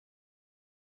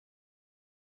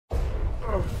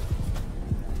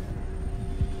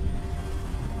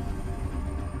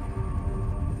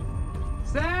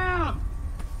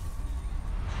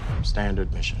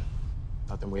Standard mission.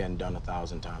 Nothing we hadn't done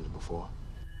 1,000 times before.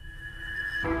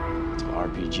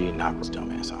 RPG knocked his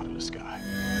dumbass out of the sky.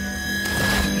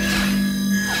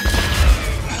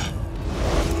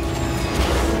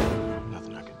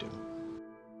 Nothing I could do.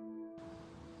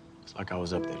 It's like I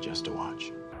was up there just to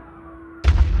watch.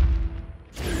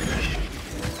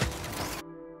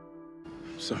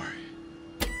 Sorry.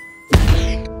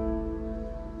 I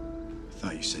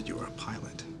thought you said you were a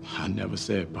pilot. I never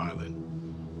said pilot.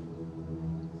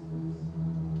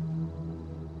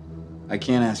 I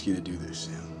can't ask you to do this,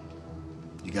 Sam.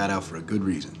 You got out for a good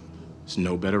reason. There's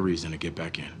no better reason to get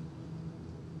back in.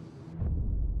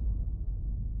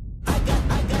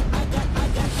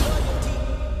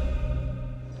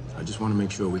 I just want to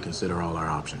make sure we consider all our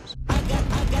options.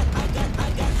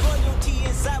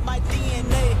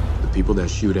 The people that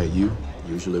shoot at you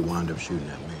usually wind up shooting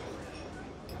at me.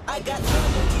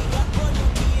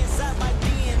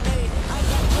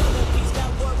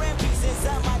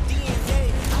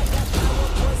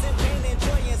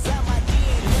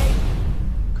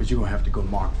 Because you're going to have to go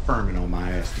Mark Furman on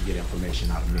my ass to get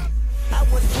information out of me.